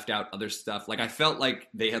I left out other stuff. Like I felt like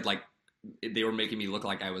they were making me look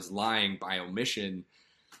like I was lying by omission.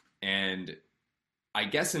 And I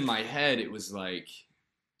guess in my head, it was like,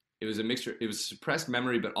 it was a mixture, it was suppressed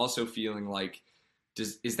memory, but also feeling like,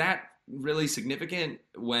 is that really significant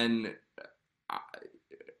when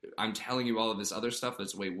I'm telling you all of this other stuff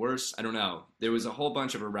that's way worse? I don't know. There was a whole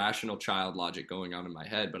bunch of irrational child logic going on in my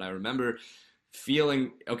head, but I remember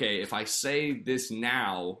feeling, okay, if I say this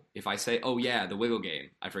now, if I say, oh yeah, the Wiggle game,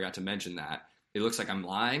 I forgot to mention that, it looks like I'm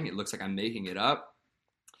lying, it looks like I'm making it up.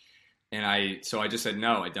 And so I just said,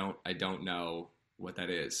 no, I don't know what that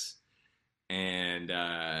is. And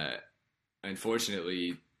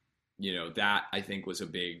unfortunately, you know, that I think was a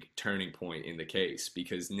big turning point in the case,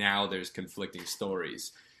 because now there's conflicting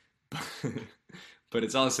stories. But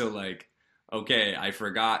it's also like, okay, I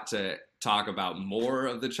forgot to talk about more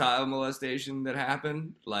of the child molestation that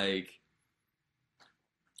happened. Like,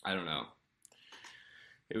 I don't know.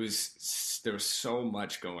 There was so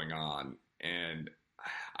much going on, and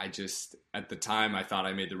at the time, I thought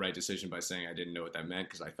I made the right decision by saying I didn't know what that meant,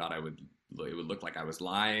 because I thought it would look like I was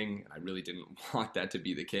lying. I really didn't want that to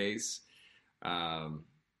be the case.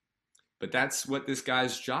 But that's what this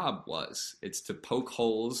guy's job was. It's to poke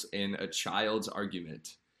holes in a child's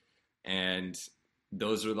argument. And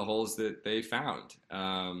those are the holes that they found.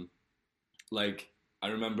 Like, I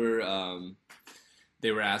remember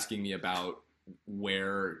they were asking me about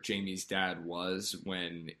where Jamie's dad was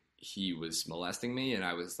when he was molesting me, and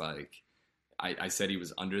I was like, I said he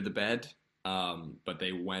was under the bed, but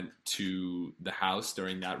they went to the house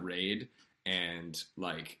during that raid and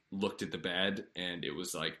like looked at the bed, and it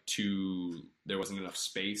was like there wasn't enough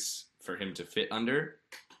space for him to fit under,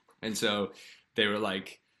 and so they were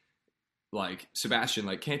like, like, Sebastian,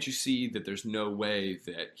 like, can't you see that there's no way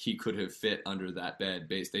that he could have fit under that bed?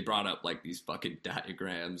 They brought up like these fucking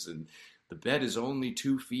diagrams, and the bed is only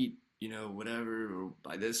 2 feet, whatever, or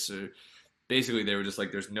by this, or basically they were just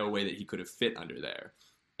like, there's no way that he could have fit under there.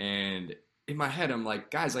 And in my head, I'm like,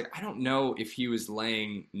 guys, like, I don't know if he was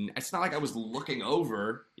laying. It's not like I was looking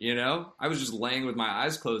over, I was just laying with my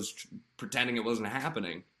eyes closed, pretending it wasn't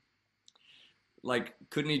happening. Like,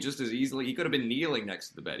 couldn't he just as easily? He could have been kneeling next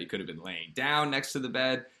to the bed. He could have been laying down next to the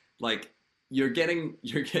bed. Like, you're getting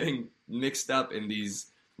mixed up in these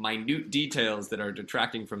minute details that are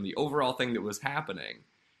detracting from the overall thing that was happening.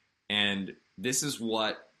 And this is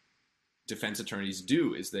what defense attorneys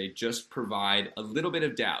do: is they just provide a little bit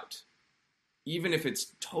of doubt, even if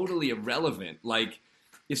it's totally irrelevant. Like,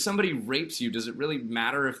 if somebody rapes you, does it really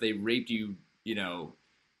matter if they raped you,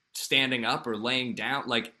 standing up or laying down?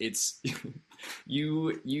 Like, it's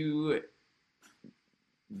you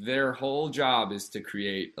their whole job is to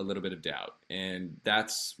create a little bit of doubt, and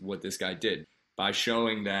that's what this guy did by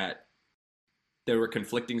showing that there were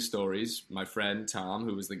conflicting stories. My friend Tom,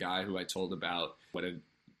 who was the guy who I told about what had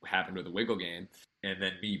happened with the Wiggle game, and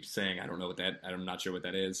then me saying, I'm not sure what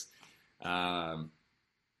that is.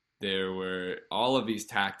 There were all of these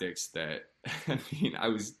tactics that, I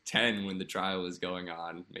was 10 when the trial was going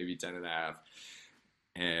on, maybe 10 and a half.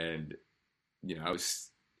 And, I was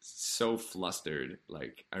so flustered.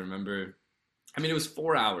 Like, I remember, it was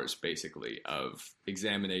 4 hours basically of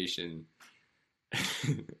examination.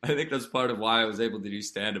 I think that's part of why I was able to do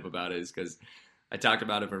stand-up about it, is because I talked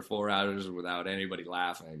about it for 4 hours without anybody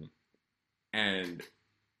laughing. And,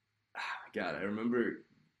 oh my God, I remember,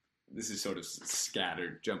 this is sort of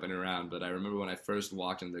scattered, jumping around, but I remember when I first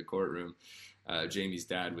walked into the courtroom, Jamie's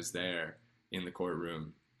dad was there in the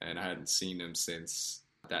courtroom, and I hadn't seen him since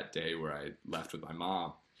that day where I left with my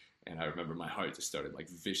mom. And I remember my heart just started like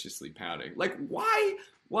viciously pounding. Like, why?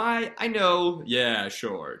 I know, yeah,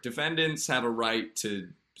 sure, defendants have a right to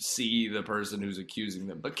see the person who's accusing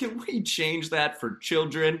them, but can we change that for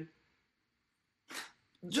children?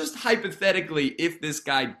 Just hypothetically, if this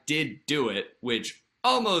guy did do it, which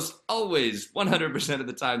almost always 100% of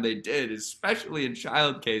the time they did, especially in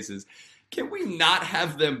child cases, can we not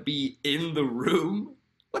have them be in the room?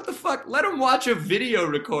 What the fuck? Let them watch a video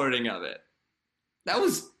recording of it. That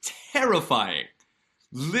was terrifying.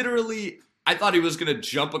 Literally, I thought he was going to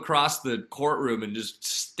jump across the courtroom and just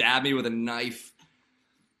stab me with a knife.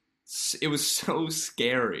 It was so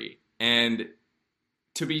scary. And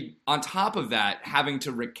to be on top of that, having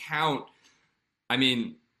to recount,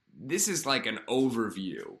 this is like an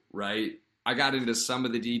overview, right? I got into some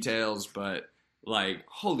of the details, but like,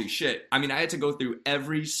 holy shit. I had to go through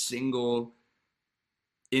every single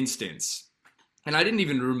instance, and I didn't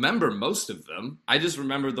even remember most of them. I just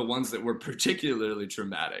remembered the ones that were particularly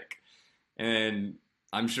traumatic. And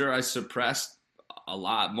I'm sure I suppressed a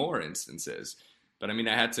lot more instances. But I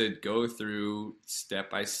had to go through step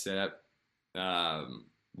by step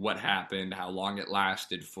what happened, how long it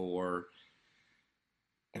lasted for.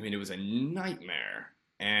 It was a nightmare.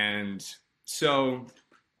 And so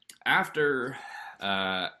after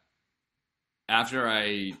I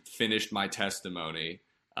finished my testimony,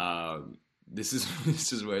 this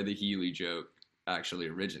is where the Heeley joke actually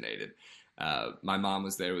originated. My mom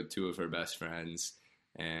was there with two of her best friends,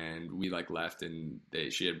 and we left, and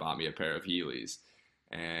she had bought me a pair of Heelys.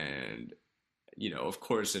 And of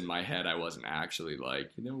course, in my head, I wasn't actually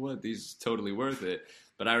like, you know what, these are totally worth it.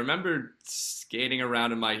 But I remember skating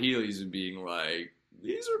around in my Heelys and being like,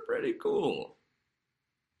 these are pretty cool.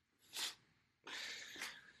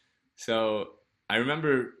 So I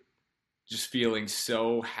remember just feeling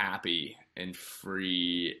so happy and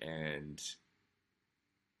free, and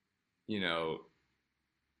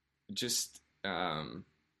just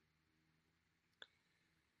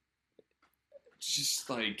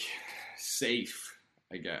like safe,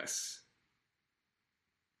 I guess.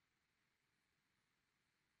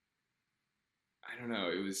 I don't know,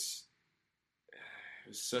 it was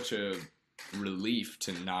such a relief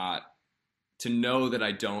to know that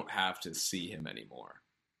I don't have to see him anymore.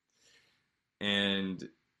 And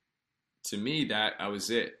to me, that was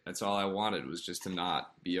it. That's all I wanted, was just to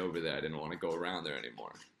not be over there. I didn't want to go around there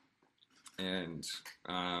anymore. And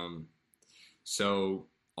so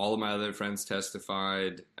all of my other friends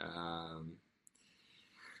testified,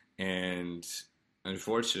 and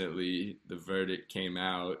unfortunately, the verdict came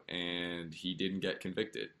out, and he didn't get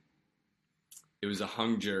convicted. It was a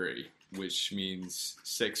hung jury, which means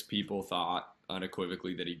 6 people thought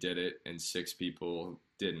unequivocally that he did it, and 6 people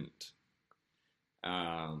didn't.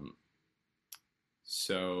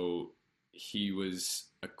 So he was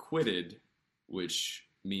acquitted, which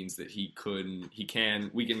means that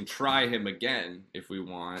we can try him again if we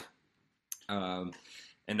want. And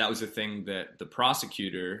that was a thing that the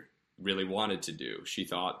prosecutor really wanted to do. She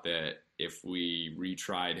thought that if we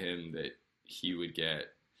retried him, that he would get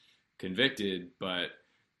convicted. But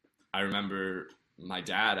I remember my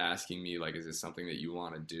dad asking me, like, is this something that you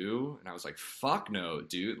want to do? And I was like, fuck no,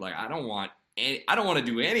 dude. Like, I don't want to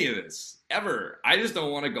do any of this ever. I just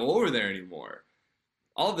don't want to go over there anymore.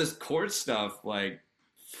 All this court stuff, like,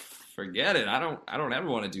 forget it. I don't ever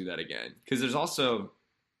want to do that again. Because there's also,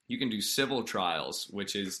 you can do civil trials,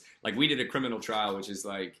 which is like, we did a criminal trial, which is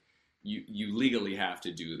like, you legally have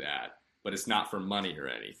to do that, but it's not for money or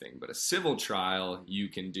anything. But a civil trial you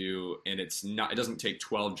can do, and it doesn't take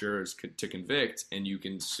 12 jurors to convict, and you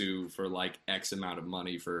can sue for like X amount of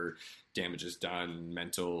money for damages done,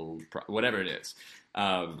 whatever it is.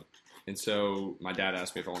 And so my dad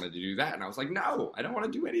asked me if I wanted to do that, and I was like, no, I don't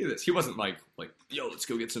want to do any of this. He wasn't like, yo, let's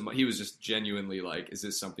go get some money. He was just genuinely like, is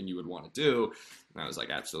this something you would want to do? And I was like,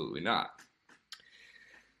 absolutely not.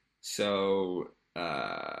 So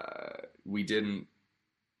we didn't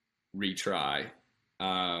retry.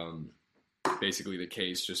 Basically, the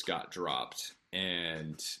case just got dropped,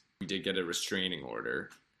 and we did get a restraining order.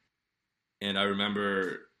 And I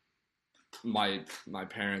remember my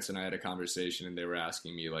parents and I had a conversation, and they were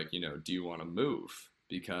asking me, like, do you want to move?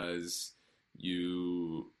 Because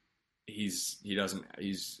he's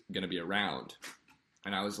gonna be around.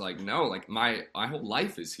 And I was like, no, like my whole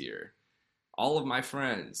life is here. All of my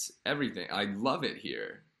friends, everything. I love it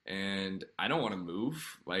here. And I don't want to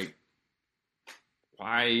move. Like,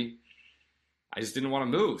 why? I just didn't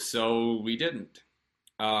want to move. So we didn't.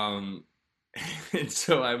 And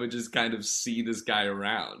so I would just kind of see this guy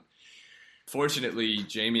around. Fortunately,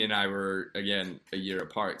 Jamie and I were, again, a year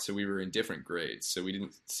apart. So we were in different grades. So we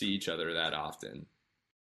didn't see each other that often.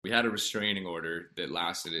 We had a restraining order that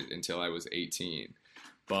lasted until I was 18.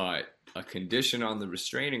 But a condition on the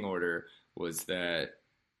restraining order was that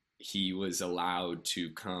he was allowed to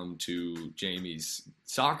come to Jamie's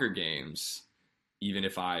soccer games even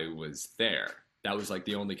if I was there. That was like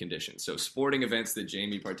the only condition. So sporting events that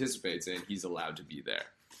Jamie participates in, he's allowed to be there,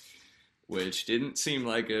 which didn't seem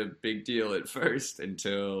like a big deal at first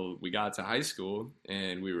until we got to high school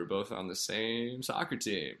and we were both on the same soccer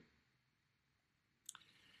team.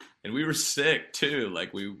 And we were sick too.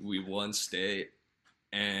 Like we won state,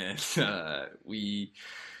 and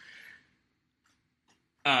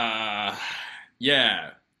yeah,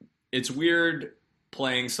 it's weird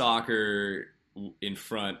playing soccer in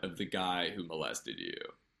front of the guy who molested you.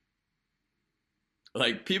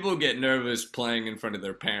 Like, people get nervous playing in front of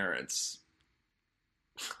their parents.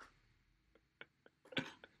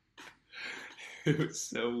 It was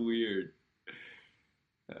so weird.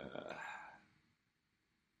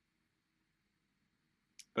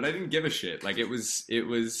 But I didn't give a shit. Like, it was I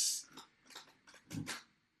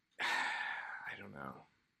don't know.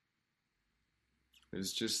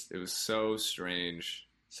 It was so strange.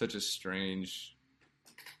 Such a strange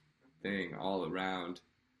thing all around.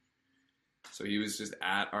 So he was just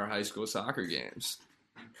at our high school soccer games.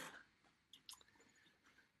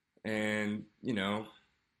 And,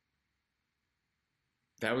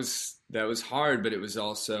 that was hard, but it was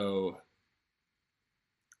also,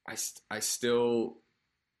 I still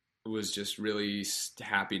was just really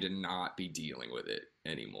happy to not be dealing with it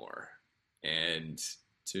anymore. And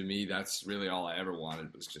to me, that's really all I ever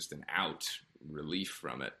wanted, was just an out, relief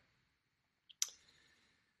from it.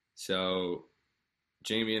 So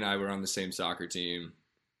Jamie and I were on the same soccer team,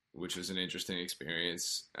 which was an interesting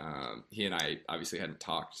experience. He and I obviously hadn't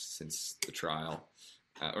talked since the trial,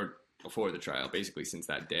 or before the trial, basically since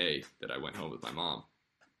that day that I went home with my mom.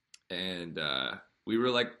 And we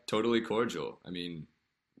were like totally cordial. I mean,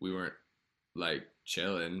 we weren't like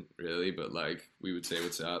chilling really, but like we would say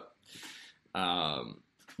what's up,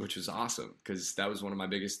 which was awesome, because that was one of my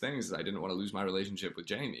biggest things. I didn't want to lose my relationship with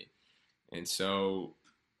Jamie. And so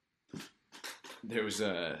there was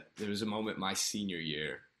a moment my senior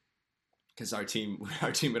year, because our team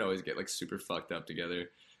would always get like super fucked up together.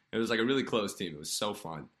 It was like a really close team. It was so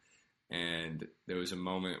fun. And there was a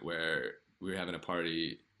moment where we were having a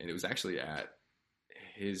party, and it was actually at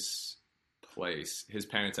his place. His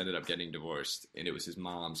parents ended up getting divorced, and it was his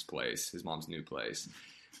mom's place, his mom's new place.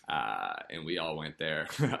 And we all went there.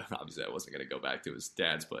 Obviously, I wasn't going to go back to his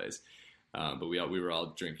dad's place. But we were all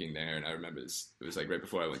drinking there, and I remember this. It was like right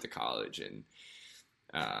before I went to college, and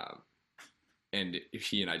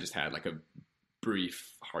he and I just had like a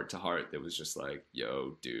brief heart-to-heart that was just like,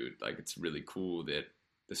 yo, dude, like, it's really cool that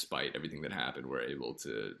despite everything that happened, we're able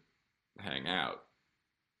to hang out.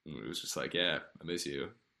 And it was just like, yeah, I miss you.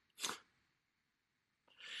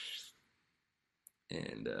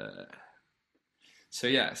 And so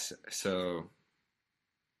yes, so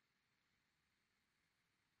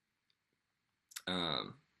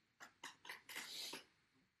um,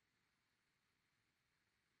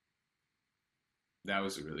 that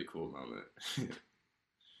was a really cool moment.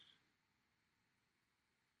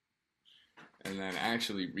 And then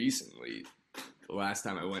actually recently, the last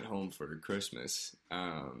time I went home for Christmas,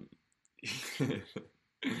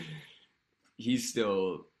 he's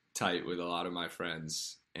still tight with a lot of my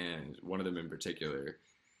friends, and one of them in particular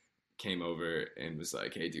came over and was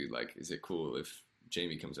like, "Hey, dude, like, is it cool if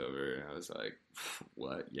Jamie comes over?" And I was like,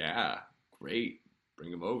 "What? Yeah, great,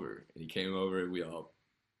 bring him over." And he came over, and we all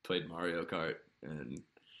played Mario Kart, and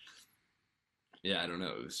yeah, I don't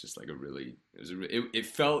know, it was just like it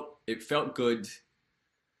felt good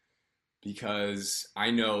because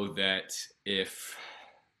I know that if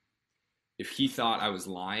he thought I was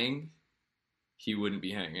lying, he wouldn't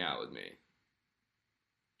be hanging out with me.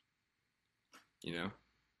 You know,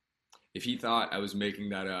 if he thought I was making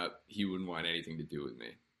that up, he wouldn't want anything to do with me.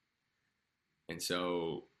 And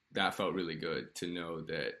so that felt really good to know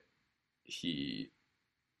that he,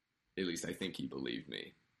 at least I think he believed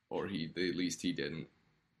me, or at least he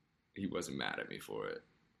wasn't mad at me for it.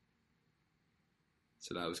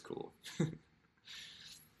 So that was cool.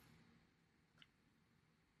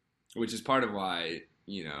 Which is part of why,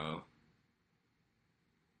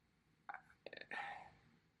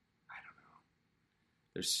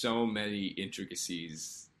 there's so many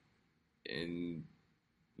intricacies in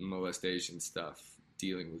molestation stuff,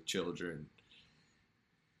 dealing with children.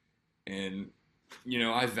 And,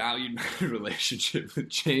 I valued my relationship with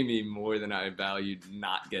Jamie more than I valued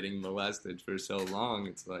not getting molested for so long.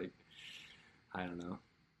 It's like, I don't know.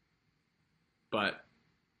 But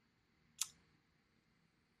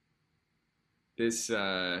this,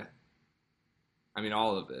 all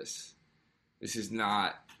of this is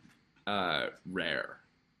not rare.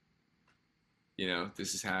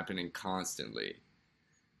 This is happening constantly.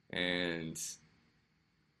 And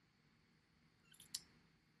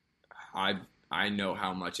I know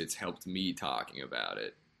how much it's helped me talking about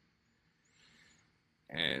it.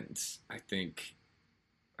 And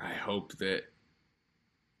I hope that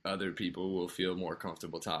other people will feel more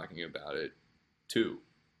comfortable talking about it too.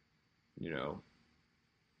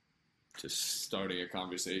 Just starting a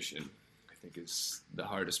conversation, I think, is the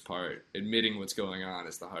hardest part. Admitting what's going on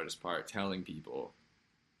is the hardest part. Telling people.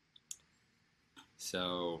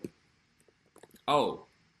 So,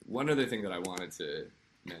 one other thing that I wanted to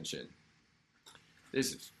mention.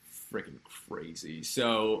 This is freaking crazy.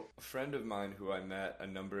 So, a friend of mine who I met a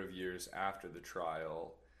number of years after the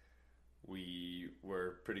trial, we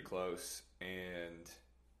were pretty close, and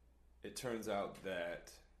it turns out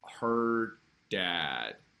that her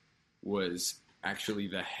dad was actually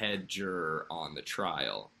the head juror on the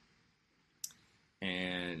trial,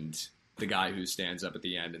 and the guy who stands up at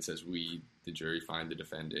the end and says, "We, the jury, find the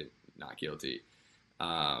defendant not guilty."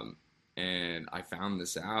 And I found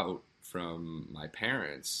this out from my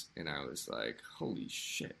parents, and I was like, holy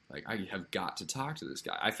shit, like, I have got to talk to this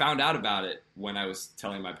guy. I found out about it when I was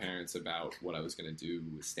telling my parents about what I was going to do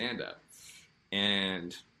with stand-up.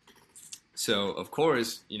 And so, of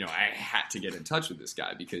course, I had to get in touch with this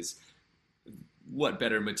guy, because what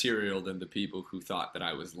better material than the people who thought that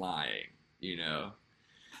I was lying,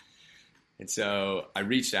 And so I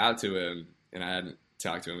reached out to him, and I hadn't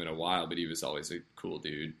talked to him in a while, but he was always a cool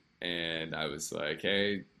dude. And I was like,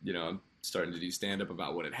 hey, I'm starting to do stand-up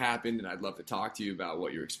about what had happened, and I'd love to talk to you about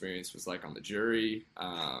what your experience was like on the jury.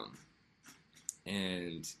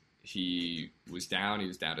 And he was down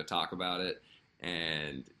to talk about it.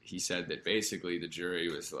 And he said that basically the jury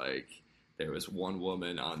was like, there was one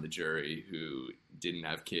woman on the jury who didn't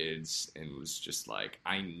have kids and was just like,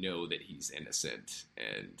 I know that he's innocent.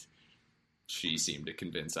 And she seemed to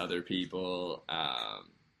convince other people.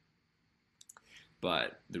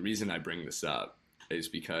 But the reason I bring this up is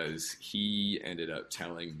because he ended up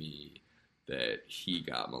telling me that he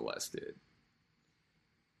got molested.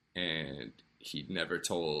 And he'd never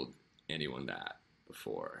told anyone that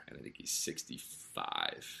before. And I think he's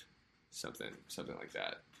 65, something like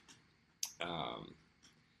that.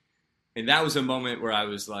 And that was a moment where I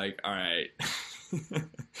was like, all right,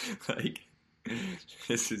 like,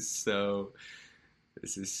 this is such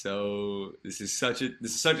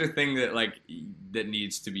a thing that, like, that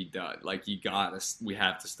needs to be done. Like, we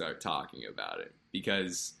have to start talking about it,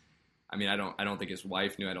 because I don't think his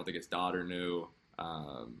wife knew. I don't think his daughter knew.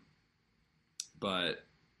 But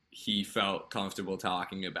he felt comfortable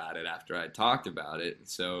talking about it after I talked about it.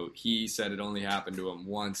 So he said it only happened to him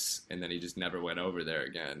once, and then he just never went over there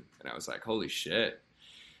again. And I was like, holy shit,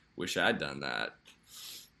 wish I'd done that.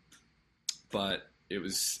 but it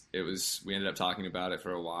was we ended up talking about it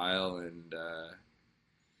for a while, and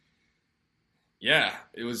yeah,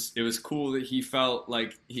 it was cool that he felt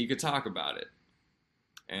like he could talk about it,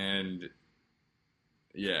 and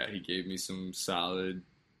yeah, he gave me some solid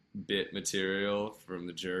bit material from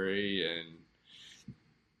the jury, and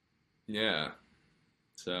yeah,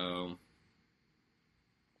 so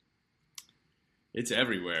it's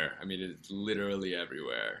everywhere. I mean, it's literally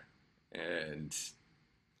everywhere, and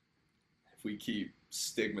if we keep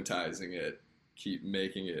stigmatizing it, keep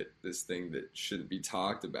making it this thing that shouldn't be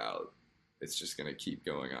talked about, it's just going to keep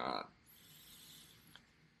going on.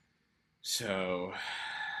 So,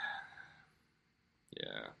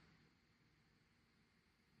 yeah.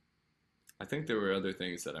 I think there were other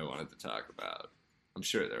things that I wanted to talk about. I'm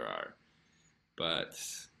sure there are. But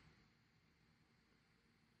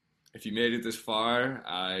if you made it this far,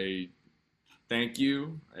 I thank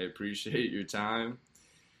you. I appreciate your time.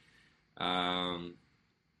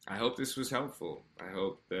 I hope this was helpful. I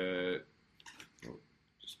hope that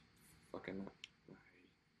just fucking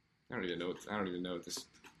I don't even know what this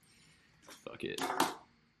fuck it.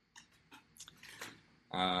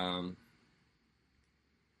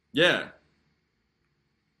 Yeah.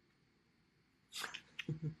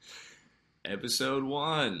 Episode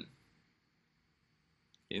 1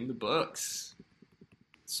 in the books.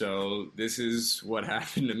 So this is what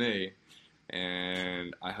happened to me,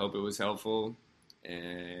 and I hope it was helpful.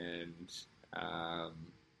 And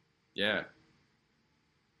yeah,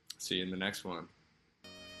 see you in the next one.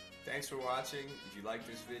 Thanks for watching. If you like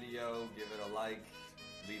this video, give it a like,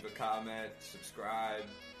 leave a comment, subscribe,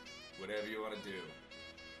 whatever you want to do.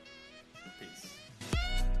 Peace.